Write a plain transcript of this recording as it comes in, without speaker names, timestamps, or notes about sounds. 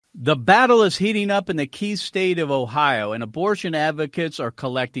The battle is heating up in the key state of Ohio, and abortion advocates are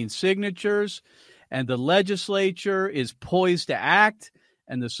collecting signatures, and the legislature is poised to act,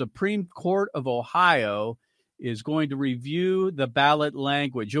 and the Supreme Court of Ohio is going to review the ballot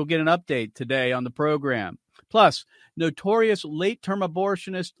language. You'll get an update today on the program. Plus, notorious late-term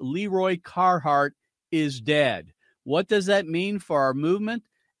abortionist Leroy Carhart is dead. What does that mean for our movement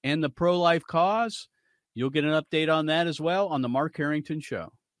and the pro-life cause? You'll get an update on that as well on the Mark Harrington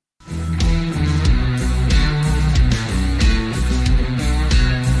Show.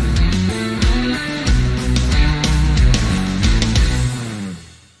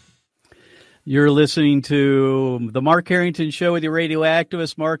 You're listening to the Mark Harrington Show with your radio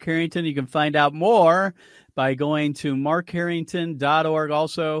activist, Mark Harrington. You can find out more by going to markharrington.org.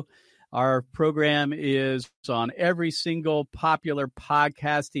 Also, our program is on every single popular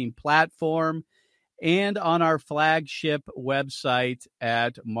podcasting platform and on our flagship website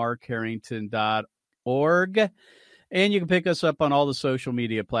at markharrington.org. And you can pick us up on all the social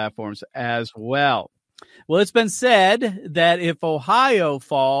media platforms as well. Well, it's been said that if Ohio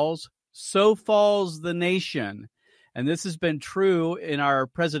falls, so falls the nation. And this has been true in our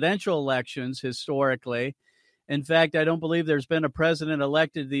presidential elections historically. In fact, I don't believe there's been a president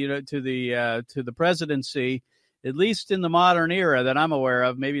elected to the presidency, at least in the modern era that I'm aware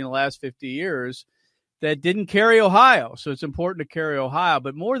of, maybe in the last 50 years, that didn't carry Ohio. So it's important to carry Ohio.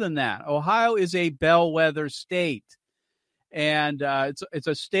 But more than that, Ohio is a bellwether state. And it's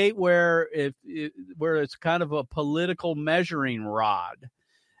a state where it's kind of a political measuring rod.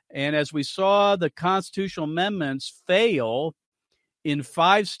 And as we saw the constitutional amendments fail in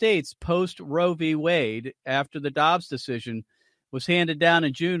 5 states post Roe v. Wade after the Dobbs decision was handed down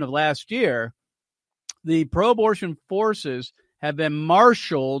in June of last year, the pro-abortion forces have been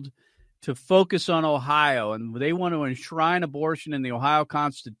marshaled to focus on Ohio, and they want to enshrine abortion in the Ohio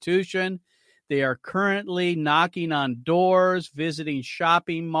Constitution. They are currently knocking on doors, visiting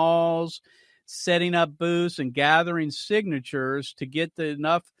shopping malls, setting up booths, and gathering signatures to get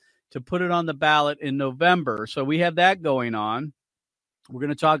enough to put it on the ballot in November. So we have that going on. We're going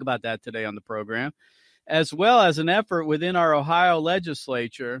to talk about that today on the program, as well as an effort within our Ohio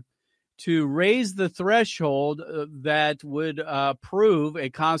legislature to raise the threshold that would approve a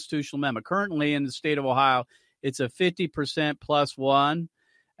constitutional amendment. Currently in the state of Ohio, it's a 50% plus one,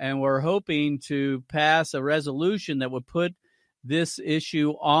 and we're hoping to pass a resolution that would put this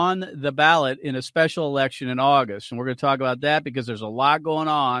issue on the ballot in a special election in August. And we're going to talk about that because there's a lot going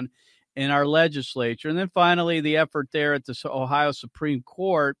on in our legislature. And then finally, the effort there at the Ohio Supreme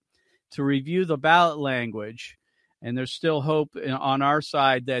Court to review the ballot language. And there's still hope on our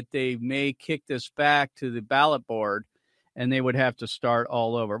side that they may kick this back to the ballot board and they would have to start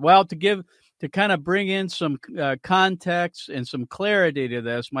all over. Well, to kind of bring in some context and some clarity to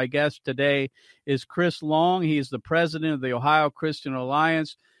this, my guest today is Chris Long. He's the president of the Ohio Christian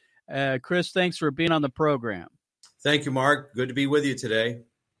Alliance. Chris, thanks for being on the program. Thank you, Mark. Good to be with you today.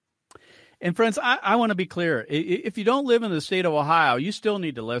 And friends, I want to be clear. If you don't live in the state of Ohio, you still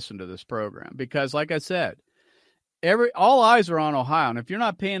need to listen to this program because, like I said, all eyes are on Ohio. And if you're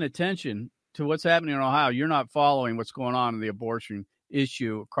not paying attention to what's happening in Ohio, you're not following what's going on in the abortion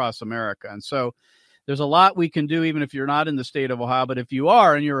issue across America. And so there's a lot we can do even if you're not in the state of Ohio. But if you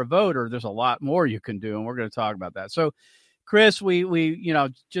are and you're a voter, there's a lot more you can do. And we're going to talk about that. So, Chris, we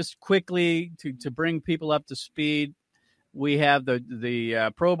just quickly to bring people up to speed, we have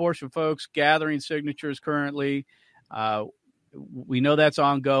the pro-abortion folks gathering signatures currently. We know that's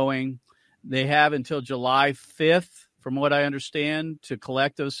ongoing. They have until July 5th, from what I understand, to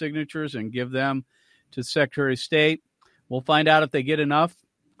collect those signatures and give them to the Secretary of State. We'll find out if they get enough.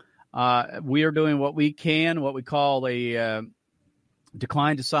 We are doing what we can, what we call a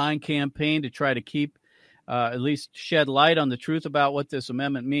decline to sign campaign to try to keep, at least shed light on the truth about what this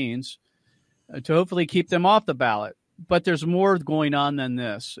amendment means, to hopefully keep them off the ballot. But there's more going on than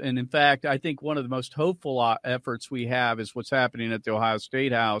this. And in fact, I think one of the most hopeful efforts we have is what's happening at the Ohio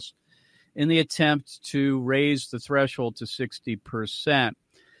State House in the attempt to raise the threshold to 60%.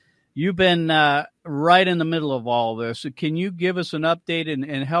 You've been right in the middle of all this. So can you give us an update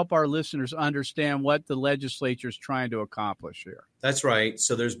and help our listeners understand what the legislature is trying to accomplish here? That's right.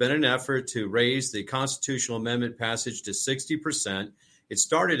 So there's been an effort to raise the constitutional amendment passage to 60%. It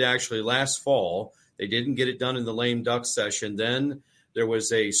started actually last fall. They didn't get it done in the lame duck session. Then there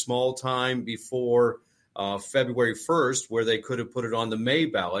was a small time before February 1st where they could have put it on the May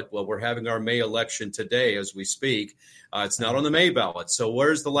ballot. Well, we're having our May election today as we speak. It's not on the May ballot. So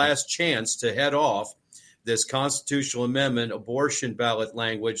where's the last chance to head off this constitutional amendment abortion ballot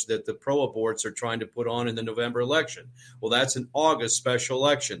language that the pro-aborts are trying to put on in the November election. Well, that's an August special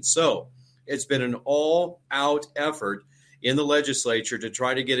election. So it's been an all-out effort in the legislature to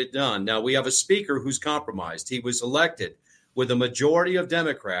try to get it done. Now, we have a speaker who's compromised. He was elected with a majority of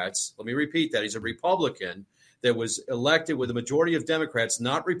Democrats. Let me repeat that. He's a Republican that was elected with a majority of Democrats,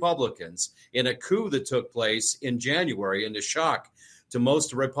 not Republicans, in a coup that took place in January, and the shock to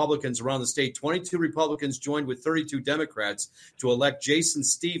most Republicans around the state. 22 Republicans joined with 32 Democrats to elect Jason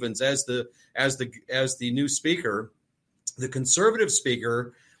Stephens as the new speaker. The conservative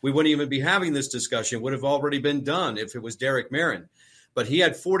speaker, we wouldn't even be having this discussion. It would have already been done if it was Derek Merrin. But he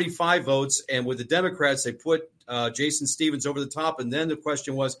had 45 votes, and with the Democrats, they put Jason Stephens over the top. And then the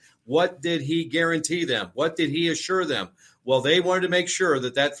question was, what did he guarantee them? What did he assure them? Well, they wanted to make sure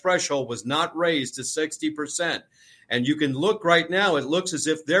that that threshold was not raised to 60%. And you can look right now, it looks as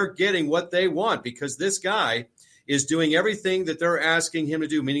if they're getting what they want, because this guy is doing everything that they're asking him to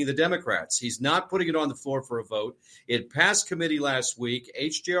do, meaning the Democrats. He's not putting it on the floor for a vote. It passed committee last week.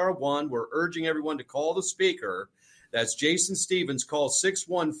 HJR 1, we're urging everyone to call the speaker. That's Jason Stephens. Call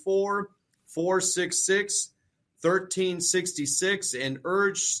 614-466-1366 and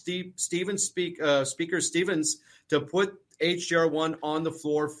urge Speaker Stephens to put HJR 1 on the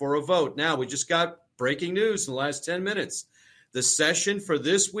floor for a vote. Now, we just got breaking news in the last 10 minutes. The session for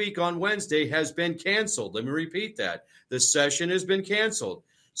this week on Wednesday has been canceled. Let me repeat that. The session has been canceled.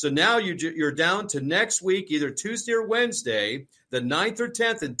 So now you're down to next week, either Tuesday or Wednesday, the 9th or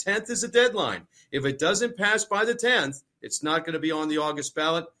 10th, and 10th is a deadline. If it doesn't pass by the 10th, it's not going to be on the August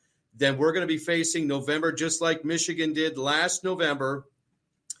ballot. Then we're going to be facing November, just like Michigan did last November.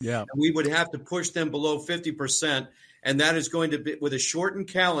 Yeah. And we would have to push them below 50%, and that is going to be with a shortened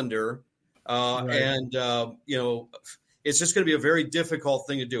calendar. Right. And, it's just going to be a very difficult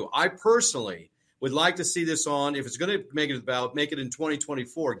thing to do. I personally would like to see this on, if it's going to make it to the ballot, make it in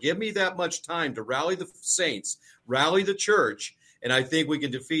 2024. Give me that much time to rally the saints, rally the church, and I think we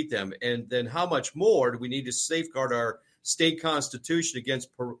can defeat them. And then how much more do we need to safeguard our state constitution against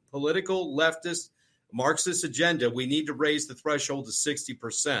political, leftist, Marxist agenda? We need to raise the threshold to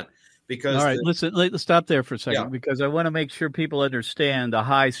 60%. Because all right, listen, let's stop there for a second, because I want to make sure people understand the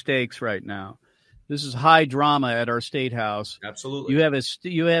high stakes right now. This is high drama at our state house. Absolutely. You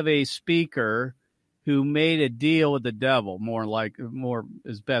have a speaker who made a deal with the devil, more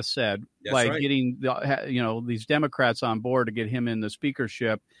is best said, getting these Democrats on board to get him in the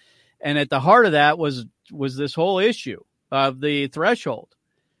speakership. And at the heart of that was this whole issue of the threshold.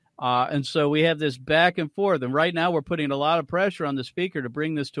 And so we have this back and forth. And right now we're putting a lot of pressure on the speaker to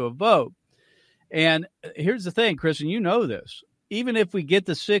bring this to a vote. And here's the thing, Chris, and you know this. Even if we get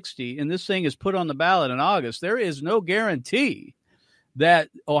the 60 and this thing is put on the ballot in August, there is no guarantee that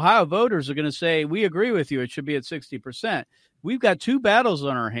Ohio voters are going to say, we agree with you, it should be at 60%. We've got two battles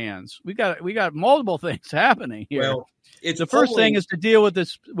on our hands. We got multiple things happening here. Well, the first thing is to deal with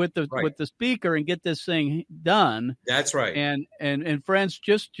this with the speaker and get this thing done. That's right. And friends,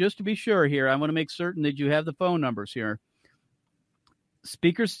 just to be sure here, I want to make certain that you have the phone numbers here.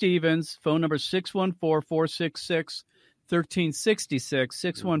 Speaker Stephens, phone number 614-466-1366,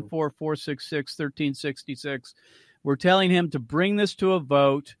 614-466-1366. We're telling him to bring this to a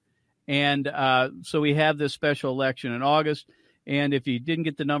vote. And so we have this special election in August. And if you didn't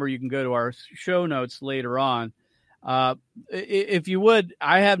get the number, you can go to our show notes later on. If you would,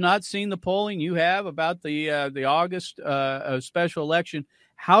 I have not seen the polling you have about the August special election.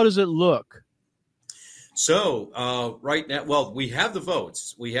 How does it look? So right now, well, we have the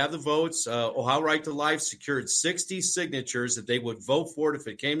votes. Ohio Right to Life secured 60 signatures that they would vote for it if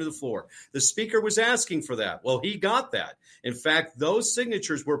it came to the floor. The speaker was asking for that. Well, he got that. In fact, those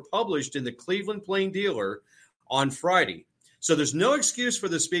signatures were published in the Cleveland Plain Dealer on Friday. So there's no excuse for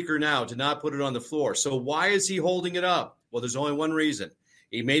the speaker now to not put it on the floor. So why is he holding it up? Well, there's only one reason.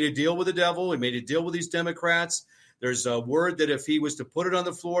 He made a deal with the devil. He made a deal with these Democrats. There's a word that if he was to put it on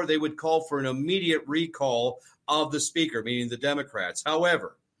the floor, they would call for an immediate recall of the speaker, meaning the Democrats.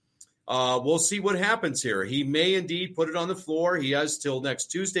 However, we'll see what happens here. He may indeed put it on the floor. He has till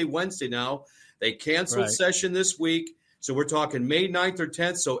next Tuesday, Wednesday now. They canceled session this week. So we're talking May 9th or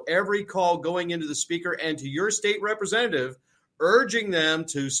 10th. So every call going into the speaker and to your state representative, urging them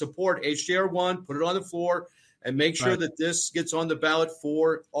to support HJR 1, put it on the floor, and make sure that this gets on the ballot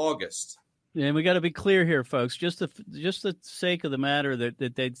for August. And we got to be clear here, folks. Just the sake of the matter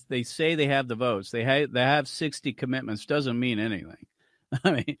that they say they have the votes, they have 60 commitments doesn't mean anything.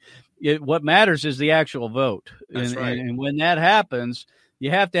 I mean, what matters is the actual vote. That's right. And when that happens, you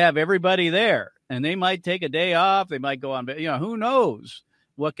have to have everybody there. And they might take a day off. They might go on, who knows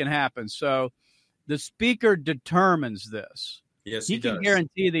what can happen. So The speaker determines this. Yes, he can does.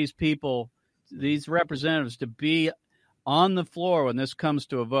 guarantee these people, these representatives, to be on the floor when this comes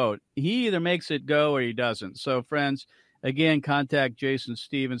to a vote. He either makes it go or he doesn't. So, friends, again, contact Jason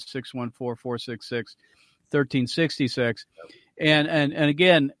Stevens, 614-466-1366. And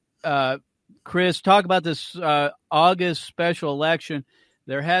again, Chris, talk about this August special election.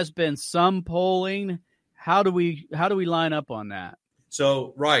 There has been some polling. How do we line up on that?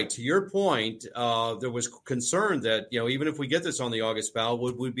 So, right, to your point, there was concern that, even if we get this on the August ballot,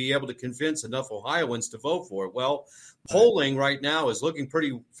 would we be able to convince enough Ohioans to vote for it? Well, polling right now is looking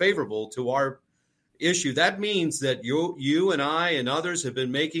pretty favorable to our issue. That means that you and I and others have been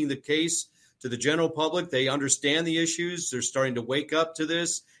making the case to the general public. They understand the issues. They're starting to wake up to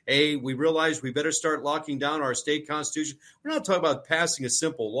this. Hey, we realize we better start locking down our state constitution. We're not talking about passing a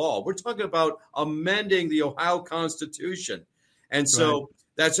simple law. We're talking about amending the Ohio Constitution. And so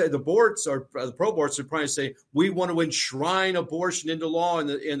that's the boards or the pro boards are trying to say we want to enshrine abortion into law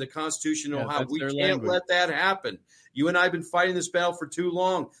in the Constitution of Ohio. We can't let that happen. You and I have been fighting this battle for too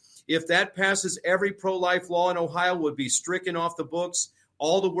long. If that passes, every pro-life law in Ohio would be stricken off the books.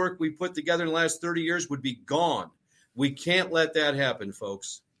 All the work we put together in the last 30 years would be gone. We can't let that happen,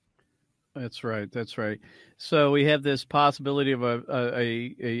 folks. That's right. That's right. So we have this possibility of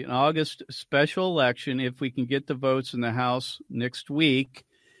an August special election if we can get the votes in the House next week.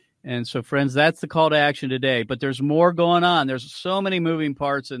 And so, friends, that's the call to action today. But there's more going on. There's so many moving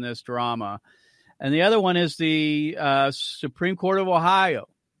parts in this drama. And the other one is the Supreme Court of Ohio,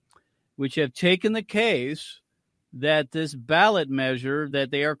 which have taken the case that this ballot measure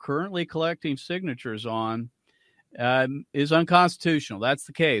that they are currently collecting signatures on is unconstitutional. That's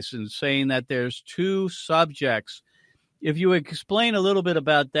the case, and saying that there's two subjects. If you explain a little bit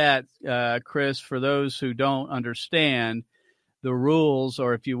about that, Chris, for those who don't understand the rules,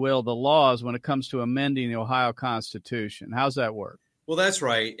 or if you will, the laws when it comes to amending the Ohio Constitution. How's that work? Well, that's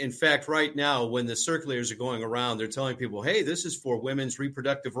right. In fact, right now, when the circulators are going around, they're telling people, hey, this is for women's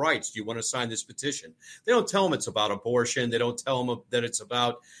reproductive rights. Do you want to sign this petition? They don't tell them it's about abortion. They don't tell them that it's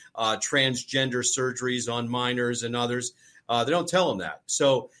about transgender surgeries on minors and others. They don't tell them that.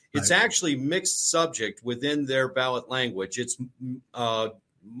 So it's actually mixed subject within their ballot language. It's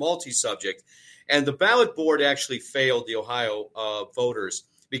multi-subject. And the ballot board actually failed the Ohio voters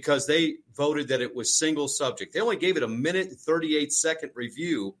because they voted that it was single subject. They only gave it a 1:38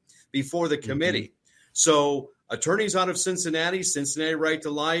 review before the committee. Mm-hmm. So attorneys out of Cincinnati Right to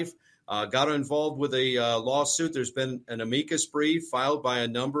Life, got involved with a lawsuit. There's been an amicus brief filed by a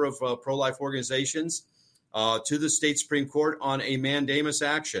number of pro-life organizations to the state Supreme Court on a mandamus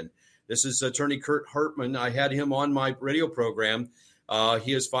action. This is Attorney Kurt Hartman. I had him on my radio program.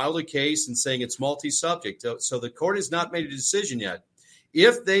 He has filed a case and saying it's multi-subject. So the court has not made a decision yet.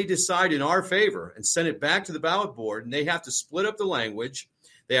 If they decide in our favor and send it back to the ballot board, and they have to split up the language,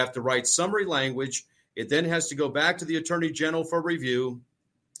 they have to write summary language. It then has to go back to the Attorney General for review.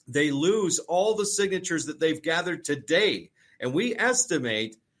 They lose all the signatures that they've gathered today. And we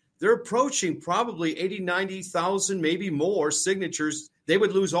estimate they're approaching probably 80, 90,000, maybe more signatures. They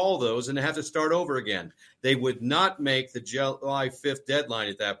would lose all those and have to start over again. They would not make the July 5th deadline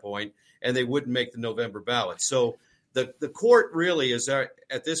at that point, and they wouldn't make the November ballot. So the court really is,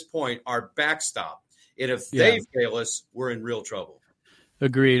 at this point, our backstop. And if they fail us, we're in real trouble.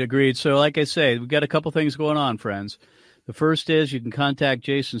 Agreed. So like I say, we've got a couple things going on, friends. The first is you can contact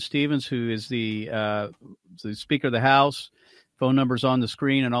Jason Stevens, who is the Speaker of the House. Phone number's on the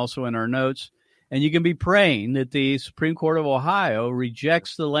screen and also in our notes. And you can be praying that the Supreme Court of Ohio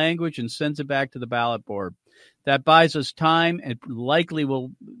rejects the language and sends it back to the ballot board. That buys us time and likely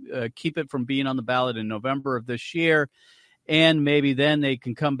will keep it from being on the ballot in November of this year. And maybe then they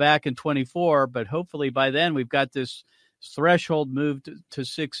can come back in 24. But hopefully by then we've got this threshold moved to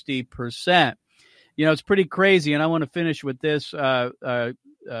 60%. You know, it's pretty crazy. And I want to finish with this,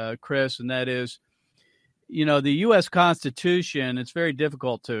 Chris, and that is, you know, the U.S. Constitution, it's very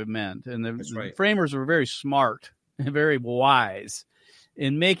difficult to amend. And the framers were very smart and very wise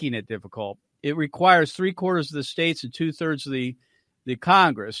in making it difficult. It requires 3/4 of the states and 2/3 of the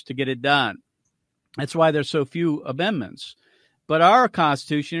Congress to get it done. That's why there's so few amendments. But our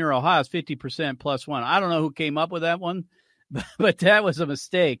Constitution here in Ohio is 50% plus one. I don't know who came up with that one, but that was a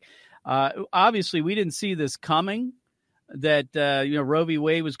mistake. Obviously, we didn't see this coming, that Roe v.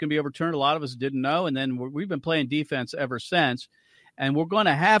 Wade was going to be overturned. A lot of us didn't know, and then we've been playing defense ever since. And we're going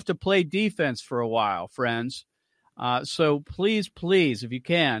to have to play defense for a while, friends. So please, if you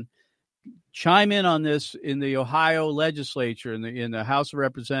can, chime in on this in the Ohio legislature, in the House of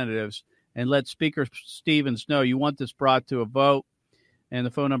Representatives, and let Speaker Stevens know you want this brought to a vote. And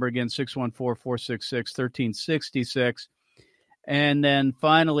the phone number again, 614-466-1366. And then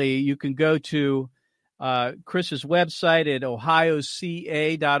finally, you can go to Chris's website at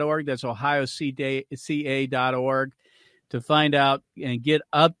ohioca.org. That's ohioca.org to find out and get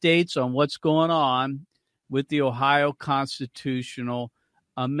updates on what's going on with the Ohio Constitutional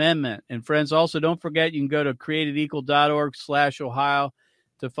Amendment. And friends, also don't forget, you can go to createdequal.org/Ohio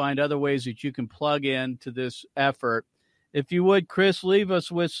to find other ways that you can plug in to this effort. If you would, Chris, leave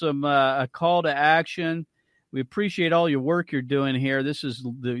us with some a call to action. We appreciate all your work you're doing here. This is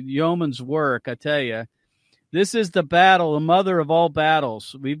the yeoman's work, I tell you. This is the battle, the mother of all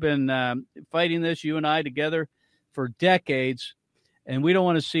battles. We've been fighting this, you and I, together for decades, and we don't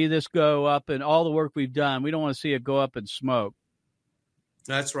want to see this go up, and all the work we've done, we don't want to see it go up in smoke.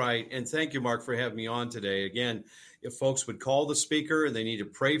 That's right. And thank you, Mark, for having me on today. Again, if folks would call the speaker and they need to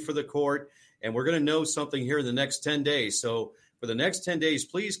pray for the court, and we're going to know something here in the next 10 days. So for the next 10 days,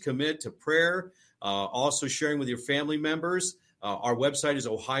 please commit to prayer, also sharing with your family members. Our website is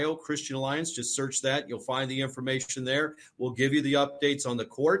Ohio Christian Alliance. Just search that. You'll find the information there. We'll give you the updates on the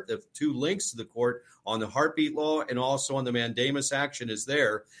court. The 2 links to the court on the heartbeat law and also on the mandamus action is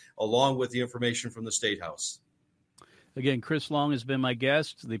there, along with the information from the State House. Again, Chris Long has been my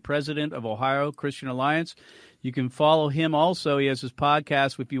guest, the president of Ohio Christian Alliance. You can follow him also. He has his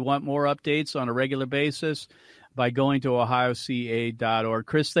podcast if you want more updates on a regular basis by going to ohioca.org.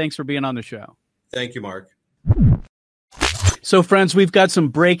 Chris, thanks for being on the show. Thank you, Mark. So, friends, we've got some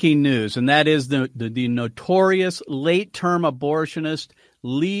breaking news, and that is the notorious late-term abortionist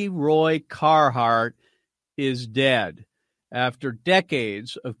Leroy Carhart is dead. After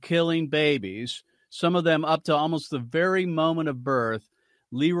decades of killing babies, some of them up to almost the very moment of birth,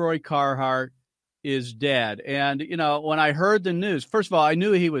 Leroy Carhart is dead. And, you know, when I heard the news, first of all, I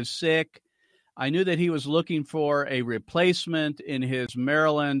knew he was sick. I knew that he was looking for a replacement in his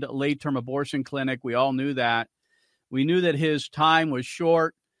Maryland late-term abortion clinic. We all knew that. We knew that his time was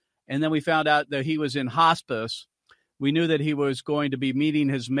short, and then we found out that he was in hospice. We knew that he was going to be meeting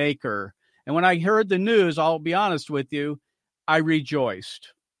his maker. And when I heard the news, I'll be honest with you, I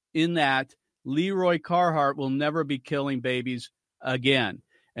rejoiced in that Leroy Carhart will never be killing babies again.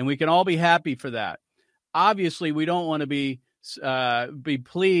 And we can all be happy for that. Obviously, we don't want to be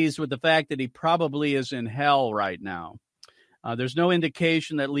pleased with the fact that he probably is in hell right now. There's no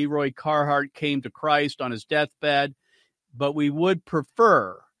indication that Leroy Carhart came to Christ on his deathbed, but we would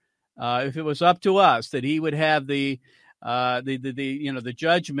prefer, if it was up to us, that he would have the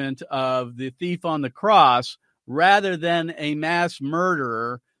judgment of the thief on the cross rather than a mass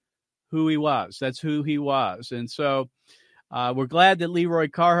murderer who he was. That's who he was. And so we're glad that Leroy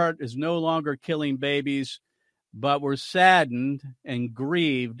Carhart is no longer killing babies, but we're saddened and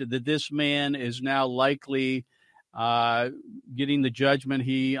grieved that this man is now likely getting the judgment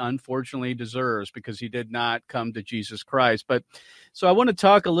he unfortunately deserves because he did not come to Jesus Christ. But so I want to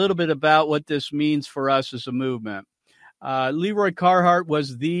talk a little bit about what this means for us as a movement. Leroy Carhart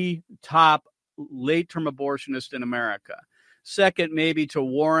was the top late-term abortionist in America. Second, maybe to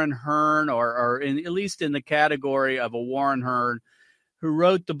Warren Hern, or at least in the category of a Warren Hern, who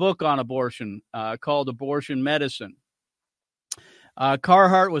wrote the book on abortion called Abortion Medicine.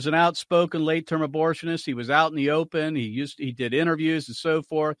 Carhart was an outspoken late-term abortionist. He was out in the open. He did interviews and so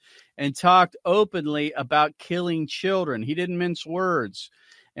forth, and talked openly about killing children. He didn't mince words.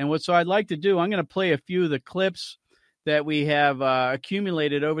 And so I'd like to do, I'm going to play a few of the clips that we have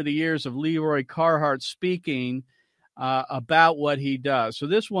accumulated over the years of Leroy Carhart speaking about what he does. So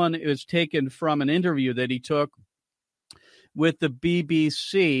this one is taken from an interview that he took with the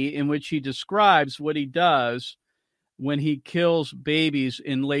BBC, in which he describes what he does when he kills babies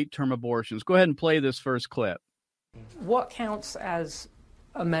in late-term abortions. Go ahead and play this first clip. What counts as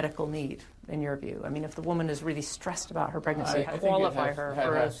a medical need, in your view? I mean, if the woman is really stressed about her pregnancy, qualify her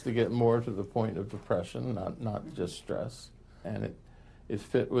for it has to get more to the point of depression, not just stress. And it is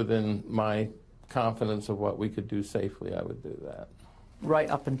fit within my confidence of what we could do safely. I would do that. Right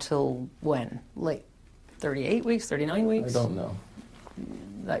up until when? Late 38 weeks, 39 weeks? I don't know.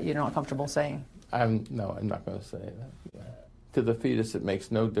 That you're not comfortable saying? I'm not going to say that. Yeah. To the fetus, it makes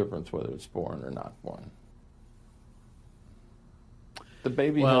no difference whether it's born or not born. The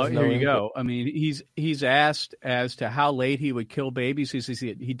baby well, has no here you input. go. I mean, he's asked as to how late he would kill babies. He says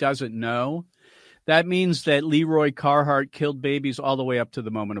he doesn't know. That means that Leroy Carhart killed babies all the way up to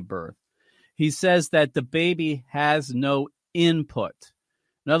the moment of birth. He says that the baby has no input.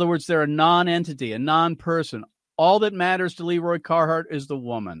 In other words, they're a non-entity, a non-person. All that matters to Leroy Carhart is the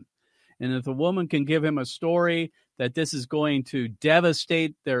woman. And if the woman can give him a story that this is going to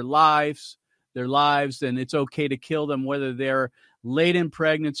devastate their lives, their lives, and it's okay to kill them whether they're late in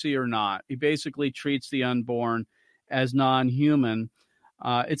pregnancy or not. He basically treats the unborn as non-human.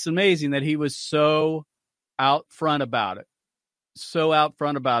 It's amazing that he was so out front about it,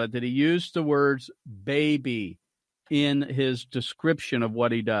 that he used the words baby in his description of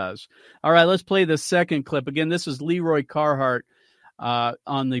what he does. All right, let's play the second clip. Again, this is Leroy Carhart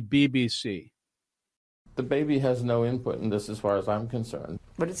on the BBC. The baby has no input in this as far as I'm concerned.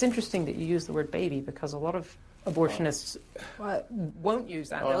 But it's interesting that you use the word baby, because a lot of abortionists won't use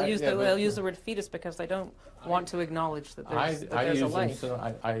that. They'll use the word fetus because they don't want to acknowledge that there's a life. So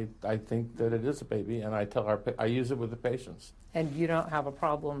I think that it is a baby, and I use it with the patients. And you don't have a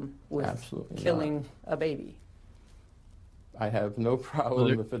problem with killing a baby? I have no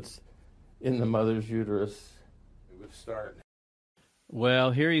problem if it's in the mother's uterus. It would start.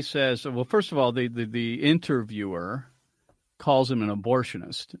 Well, here he says, well, first of all, the interviewer calls him an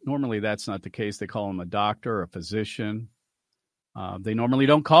abortionist. Normally that's not the case. They call him a doctor or a physician. They normally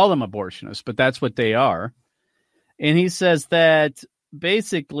don't call them abortionists, but that's what they are. And he says that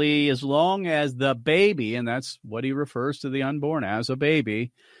basically as long as the baby, and that's what he refers to the unborn as, a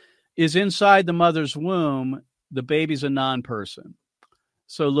baby, is inside the mother's womb, the baby's a non-person.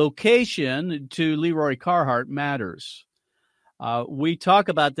 So location to Leroy Carhart matters. We talk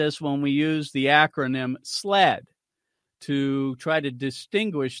about this when we use the acronym SLED to try to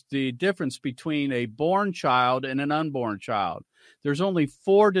distinguish the difference between a born child and an unborn child. There's only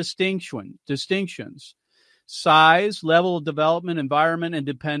 4 distinctions: size, level of development, environment, and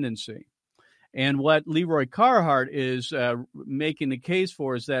dependency. And what Leroy Carhart is making the case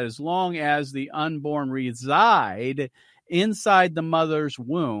for is that as long as the unborn reside inside the mother's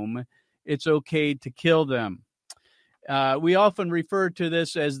womb, it's okay to kill them. We often refer to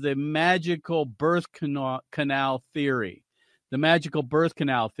this as the magical birth canal theory. The magical birth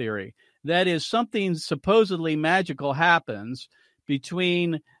canal theory. That is, something supposedly magical happens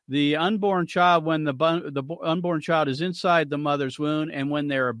between the unborn child when the unborn child is inside the mother's womb and when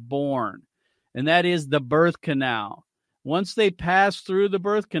they're born. And that is the birth canal. Once they pass through the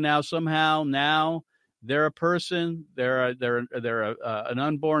birth canal, somehow now they're a person, they're a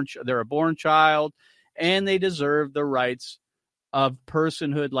born child, and they deserve the rights of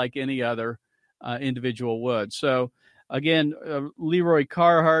personhood like any other individual would. So, again, Leroy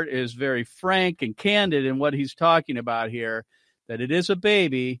Carhart is very frank and candid in what he's talking about here, that it is a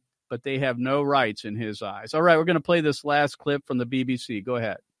baby, but they have no rights in his eyes. All right, we're going to play this last clip from the BBC. Go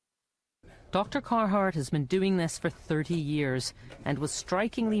ahead. Dr. Carhart has been doing this for 30 years and was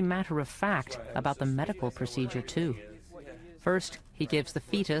strikingly matter-of-fact about the medical procedure, too. First, he gives the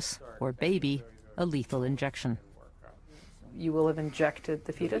fetus, or baby, a lethal injection. You will have injected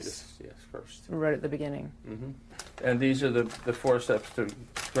the fetus? Yes, first. Right at the beginning. Mm-hmm. And these are the forceps to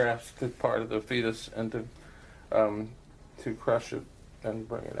grasp the part of the fetus and to crush it and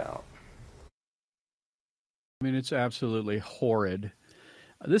bring it out. I mean, it's absolutely horrid.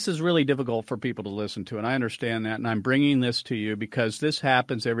 This is really difficult for people to listen to, and I understand that, and I'm bringing this to you because this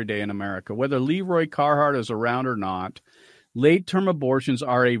happens every day in America. Whether Leroy Carhart is around or not, late-term abortions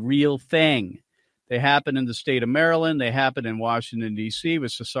are a real thing. They happen in the state of Maryland. They happen in Washington, D.C.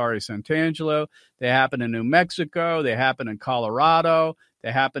 with Cesare Santangelo. They happen in New Mexico. They happen in Colorado.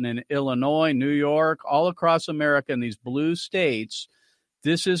 They happen in Illinois, New York, all across America in these blue states.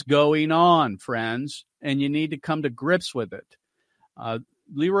 This is going on, friends, and you need to come to grips with it.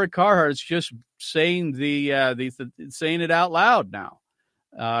 Leroy Carhart is just saying saying it out loud now,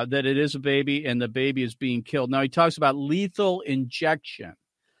 that it is a baby and the baby is being killed. Now, he talks about lethal injection.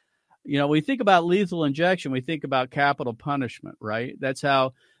 You know, we think about lethal injection, we think about capital punishment, right? That's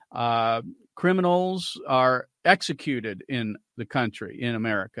how criminals are executed in the country, in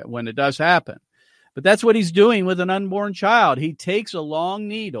America, when it does happen. But that's what he's doing with an unborn child. He takes a long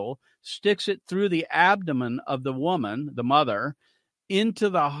needle, sticks it through the abdomen of the woman, the mother, into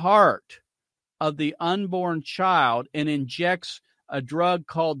the heart of the unborn child and injects a drug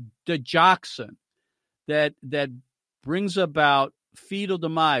called digoxin that brings about fetal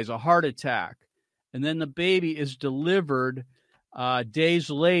demise, a heart attack. And then the baby is delivered days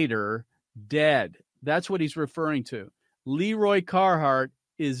later, dead. That's what he's referring to. Leroy Carhart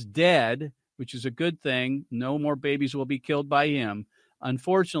is dead, which is a good thing. No more babies will be killed by him.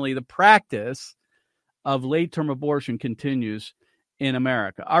 Unfortunately, the practice of late-term abortion continues in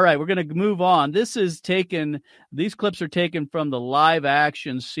America. All right, we're going to move on. These clips are taken from the live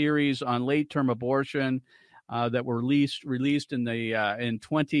action series on late-term abortion that were released in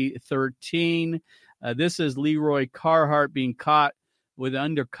 2013. This is Leroy Carhart being caught with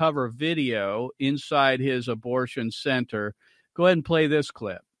undercover video inside his abortion center. Go ahead and play this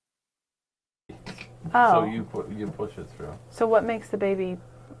clip. So you push it through. So what makes the baby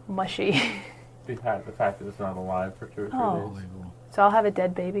mushy? The fact that it's not alive for 2 or 3 days. So I'll have a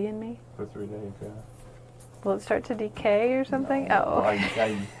dead baby in me? For 3 days, yeah. Will it start to decay or something? No,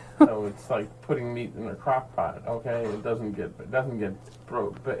 no, it's like putting meat in a crock pot. Okay, it doesn't get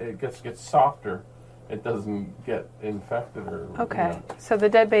broke, but it gets softer. It doesn't get infected or. Okay, so the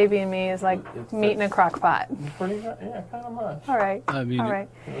dead baby in me is like meat in a crock pot. Pretty much, yeah, kind of much. All right, I mean, all right.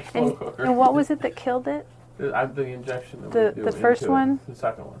 And what was it that killed it? The injection that we do. The first one? The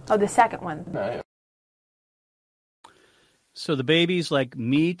second one. Oh, the second one. No, So the baby's like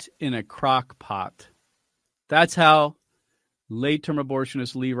meat in a crock pot. That's how late-term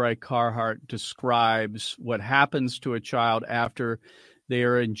abortionist Leroy Carhart describes what happens to a child after they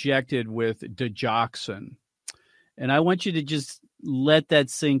are injected with digoxin. And I want you to just let that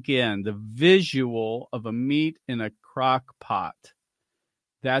sink in. The visual of a meat in a crock pot.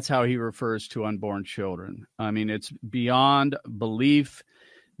 That's how he refers to unborn children. I mean, it's beyond belief.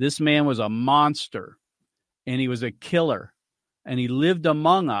 This man was a monster, and he was a killer, and he lived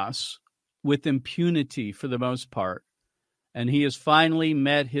among us with impunity for the most part. And he has finally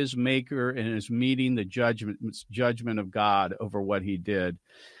met his maker and is meeting the judgment of God over what he did.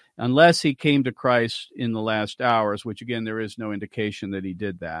 Unless he came to Christ in the last hours, which, again, there is no indication that he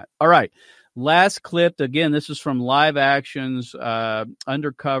did that. All right. Last clip. Again, this is from Live Action's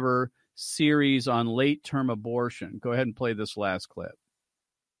Undercover series on late-term abortion. Go ahead and play this last clip.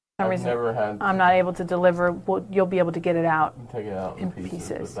 I've never had. I'm not able to deliver. Well, you'll be able to get it out. Take it out in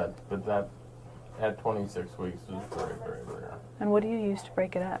pieces. But that at 26 weeks was very, very rare. And what do you use to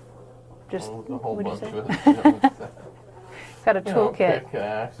break it up? Just a whole bunch of it. Got a toolkit. Pick,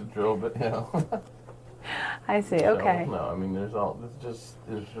 axe, a drill bit, I see. Okay. No, I mean there's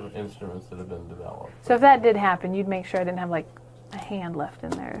instruments that have been developed. So if that did happen, you'd make sure I didn't have like a hand left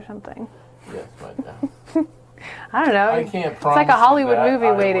in there or something. Yes, right. I don't know. I can't promise. It's like a Hollywood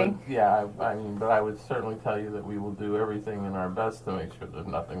movie waiting. I mean, but I would certainly tell you that we will do everything in our best to make sure there's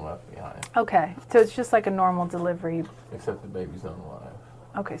nothing left behind. Okay, so it's just like a normal delivery. Except the baby's not alive.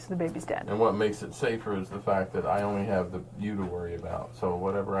 Okay, so the baby's dead. And what makes it safer is the fact that I only have you to worry about. So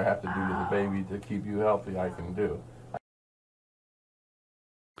whatever I have to do to the baby to keep you healthy, I can do.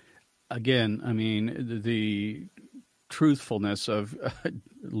 Again, I mean, the truthfulness of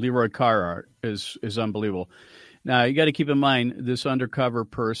Leroy Carhart is unbelievable. Now, you got to keep in mind, this undercover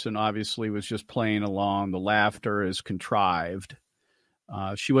person obviously was just playing along. The laughter is contrived.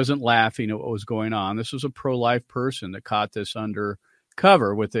 She wasn't laughing at what was going on. This was a pro-life person that caught this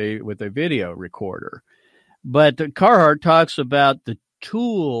undercover with a video recorder. But Carhart talks about the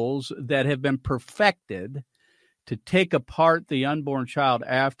tools that have been perfected to take apart the unborn child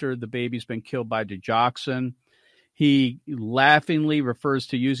after the baby's been killed by digoxin. He laughingly refers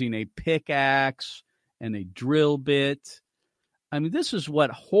to using a pickaxe and a drill bit. I mean, this is what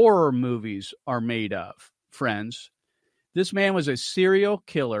horror movies are made of, friends. This man was a serial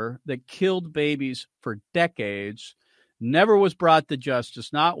killer that killed babies for decades, never was brought to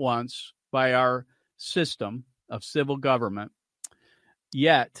justice, not once, by our system of civil government.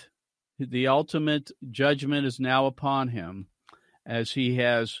 Yet, the ultimate judgment is now upon him, as he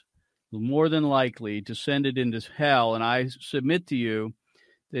has more than likely descended into hell. And I submit to you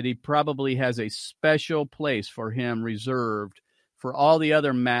that he probably has a special place for him reserved for all the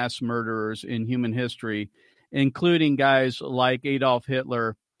other mass murderers in human history, including guys like Adolf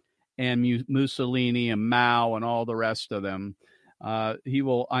Hitler and Mussolini and Mao and all the rest of them. He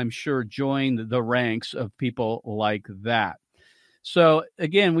will, I'm sure, join the ranks of people like that. So,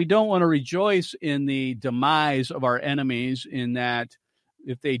 again, we don't want to rejoice in the demise of our enemies, in that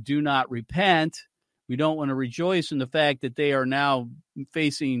if they do not repent, we don't want to rejoice in the fact that they are now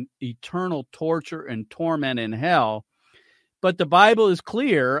facing eternal torture and torment in hell. But the Bible is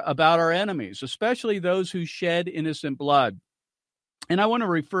clear about our enemies, especially those who shed innocent blood. And I want to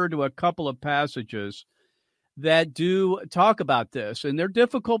refer to a couple of passages that do talk about this. And they're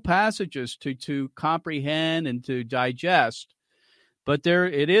difficult passages to comprehend and to digest. But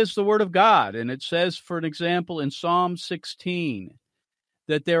it is the Word of God. And it says, for an example, in Psalm 16,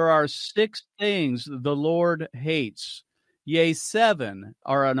 that there are 6 things the Lord hates. Yea, 7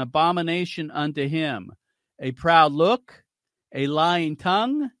 are an abomination unto him: a proud look, a lying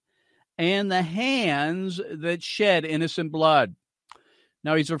tongue, and the hands that shed innocent blood.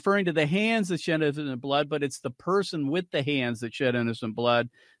 Now, he's referring to the hands that shed innocent blood, but it's the person with the hands that shed innocent blood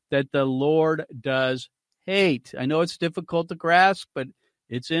that the Lord does hate. I know it's difficult to grasp, but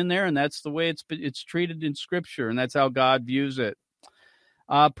it's in there, and that's the way it's treated in Scripture, and that's how God views it.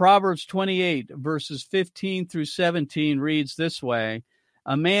 Proverbs 28, verses 15 through 17 reads this way: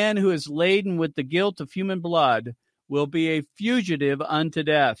 A man who is laden with the guilt of human blood will be a fugitive unto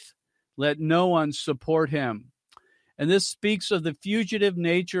death. Let no one support him. And this speaks of the fugitive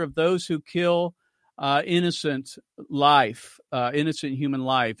nature of those who kill innocent human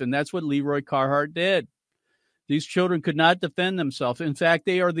life. And that's what Leroy Carhart did. These children could not defend themselves. In fact,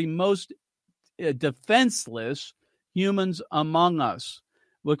 they are the most defenseless humans among us,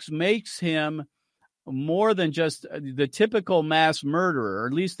 which makes him more than just the typical mass murderer. Or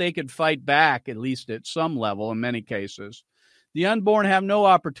at least they could fight back, at least at some level in many cases. The unborn have no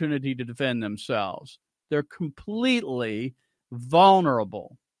opportunity to defend themselves. They're completely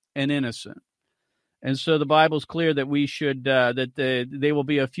vulnerable and innocent. And so the Bible's clear that we should, they will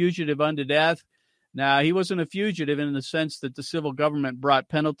be a fugitive unto death. Now, he wasn't a fugitive in the sense that the civil government brought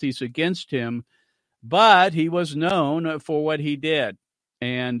penalties against him, but he was known for what he did.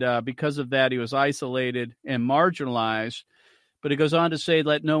 And because of that, he was isolated and marginalized. But it goes on to say,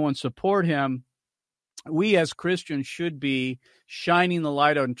 let no one support him. We as Christians should be shining the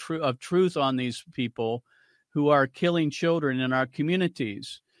light of truth on these people who are killing children in our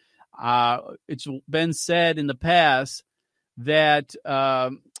communities. It's been said in the past that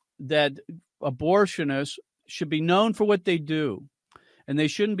that abortionists should be known for what they do, and they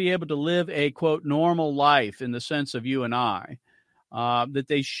shouldn't be able to live a, quote, normal life in the sense of you and I. That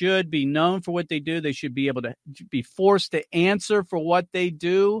they should be known for what they do. They should be able to be forced to answer for what they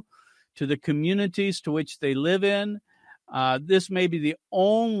do to the communities to which they live in. This may be the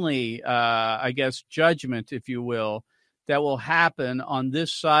only, judgment, if you will, that will happen on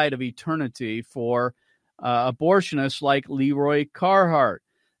this side of eternity for abortionists like Leroy Carhart.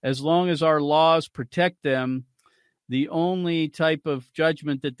 As long as our laws protect them, the only type of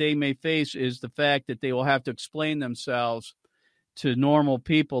judgment that they may face is the fact that they will have to explain themselves to normal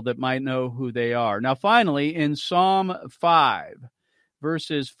people that might know who they are. Now, finally, in Psalm 5,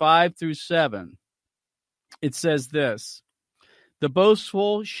 verses 5 through 7, it says this: the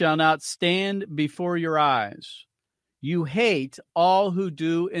boastful shall not stand before your eyes. You hate all who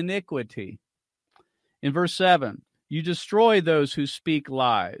do iniquity. In verse 7, you destroy those who speak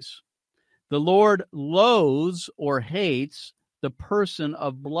lies. The Lord loathes or hates the person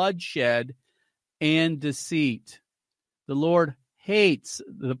of bloodshed and deceit. The Lord hates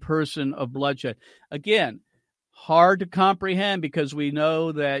the person of bloodshed. Again, hard to comprehend because we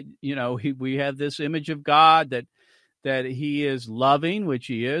know that, we have this image of God that he is loving, which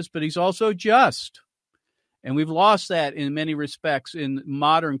he is, but he's also just. And we've lost that in many respects in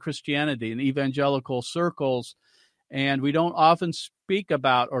modern Christianity and evangelical circles. And we don't often speak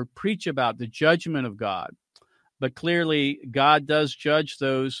about or preach about the judgment of God. But clearly, God does judge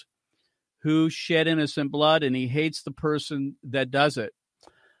those who shed innocent blood, and he hates the person that does it.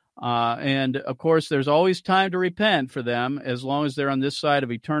 And, of course, there's always time to repent for them as long as they're on this side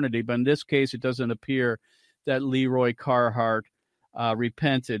of eternity. But in this case, it doesn't appear that Leroy Carhart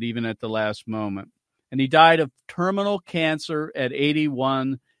repented even at the last moment. And he died of terminal cancer at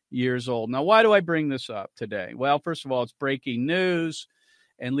 81 years old. Now, why do I bring this up today? Well, first of all, it's breaking news,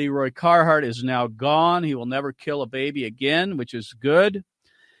 and Leroy Carhart is now gone. He will never kill a baby again, which is good.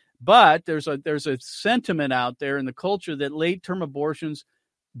 But there's a sentiment out there in the culture that late-term abortions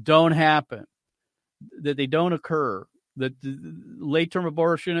don't happen, that they don't occur, that late-term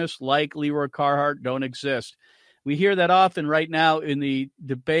abortionists like Leroy Carhart don't exist. We hear that often right now in the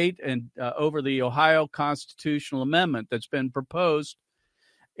debate and over the Ohio constitutional amendment that's been proposed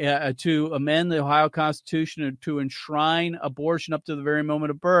to amend the Ohio Constitution to enshrine abortion up to the very moment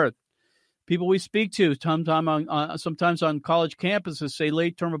of birth. People we speak to sometimes on college campuses say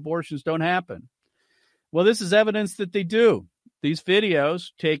late-term abortions don't happen. Well, this is evidence that they do. These videos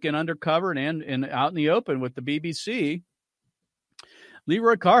taken undercover and out in the open with the BBC,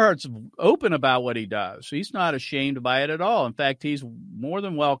 Leroy Carhart's open about what he does. He's not ashamed by it at all. In fact, he's more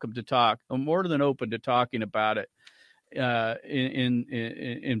than welcome to talk, or more than open to talking about it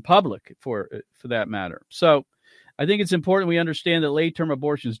in public for that matter. So I think it's important we understand that late-term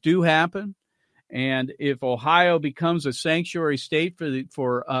abortions do happen. And if Ohio becomes a sanctuary state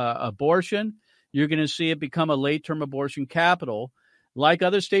for abortion, you're going to see it become a late-term abortion capital, like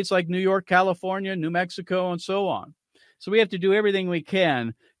other states like New York, California, New Mexico, and so on. So we have to do everything we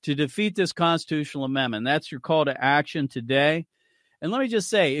can to defeat this constitutional amendment. That's your call to action today. And let me just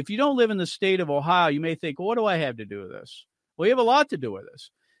say, if you don't live in the state of Ohio, you may think, well, what do I have to do with this? Well, you have a lot to do with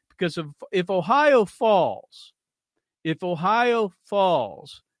this. Because if Ohio falls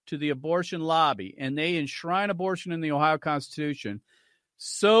to the abortion lobby and they enshrine abortion in the Ohio Constitution,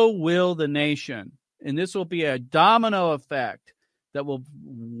 so will the nation. And this will be a domino effect that will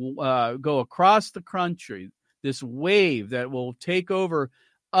go across the country. this wave that will take over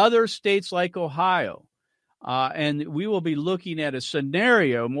other states like Ohio. And we will be looking at a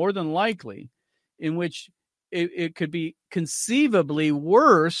scenario, more than likely, in which it could be conceivably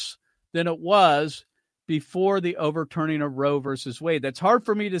worse than it was before the overturning of Roe versus Wade. That's hard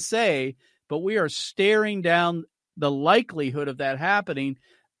for me to say, but we are staring down the likelihood of that happening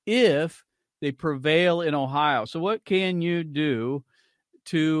if they prevail in Ohio. So what can you do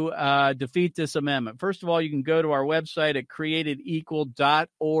to defeat this amendment? First of all, you can go to our website at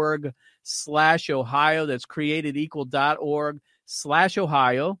createdequal.org/Ohio. That's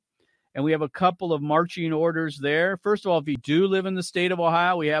createdequal.org/Ohio. And we have a couple of marching orders there. First of all, if you do live in the state of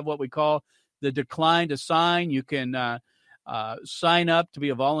Ohio, we have what we call the decline to sign. You can sign up to be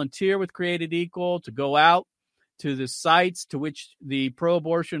a volunteer with Created Equal, to go out to the sites to which the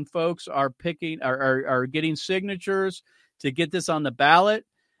pro-abortion folks are getting signatures to get this on the ballot.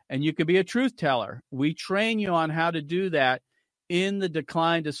 And you can be a truth teller. We train you on how to do that in the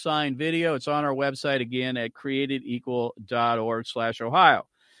Decline to Sign video. It's on our website again at createdequal.org/Ohio.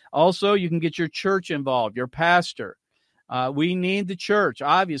 Also, you can get your church involved, your pastor. We need the church,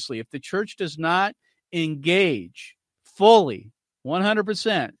 obviously. If the church does not engage fully,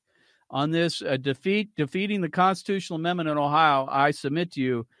 100%, on this defeating the constitutional amendment in Ohio, I submit to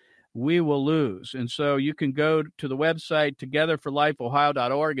you, we will lose. And so you can go to the website,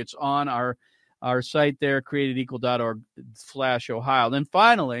 togetherforlifeohio.org. It's on our site there, createdequal.org/Ohio. Then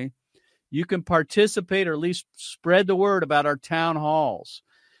finally, you can participate or at least spread the word about our town halls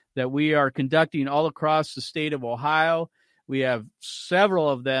that we are conducting all across the state of Ohio. We have several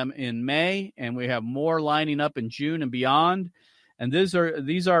of them in May, and we have more lining up in June and beyond. And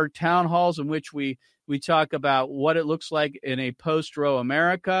these are town halls in which we talk about what it looks like in a post-Roe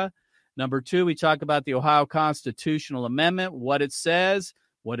America. Number 2, we talk about the Ohio Constitutional Amendment, what it says,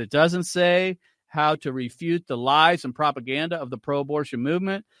 what it doesn't say, how to refute the lies and propaganda of the pro-abortion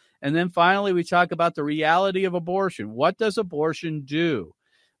movement. And then finally, we talk about the reality of abortion. What does abortion do?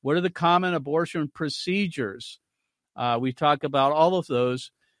 What are the common abortion procedures? We talk about all of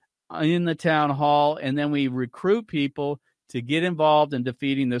those in the town hall, and then we recruit people to get involved in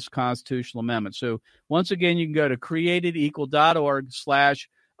defeating this constitutional amendment. So once again, you can go to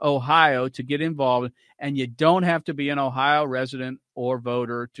createdequal.org/Ohio to get involved, and you don't have to be an Ohio resident or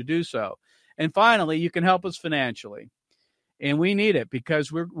voter to do so. And finally, you can help us financially. And we need it because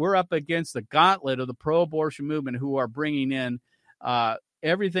we're up against the gauntlet of the pro-abortion movement, who are bringing in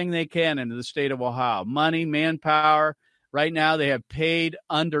everything they can into the state of Ohio. Money, manpower. Right now, they have paid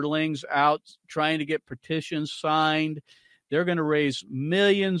underlings out trying to get petitions signed. They're going to raise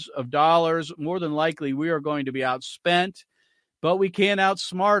millions of dollars. More than likely, we are going to be outspent, but we can't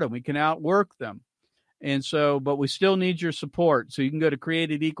outsmart them. We can outwork them. And so, but we still need your support. So you can go to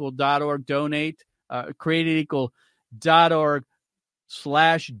createdequal.org, donate,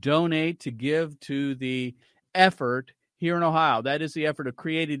 createdequal.org/donate to give to the effort here in Ohio. That is the effort of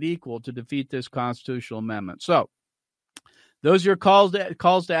Created Equal to defeat this constitutional amendment. So those are your calls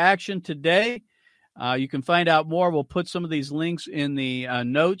to action today. You can find out more. We'll put some of these links in the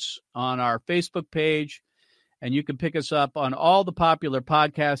notes on our Facebook page, and you can pick us up on all the popular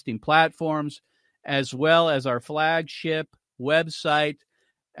podcasting platforms, as well as our flagship website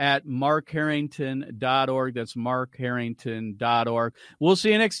at markharrington.org. That's markharrington.org. We'll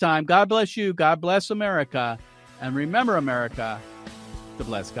see you next time. God bless you. God bless America. And remember, America, to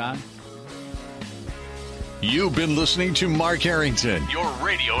bless God. You've been listening to Mark Harrington, your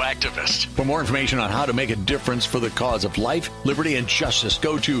radio activist. For more information on how to make a difference for the cause of life, liberty, and justice,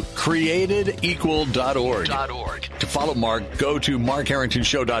 go to createdequal.org. To follow Mark, go to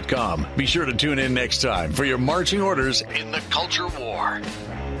markharringtonshow.com. Be sure to tune in next time for your marching orders in the culture war.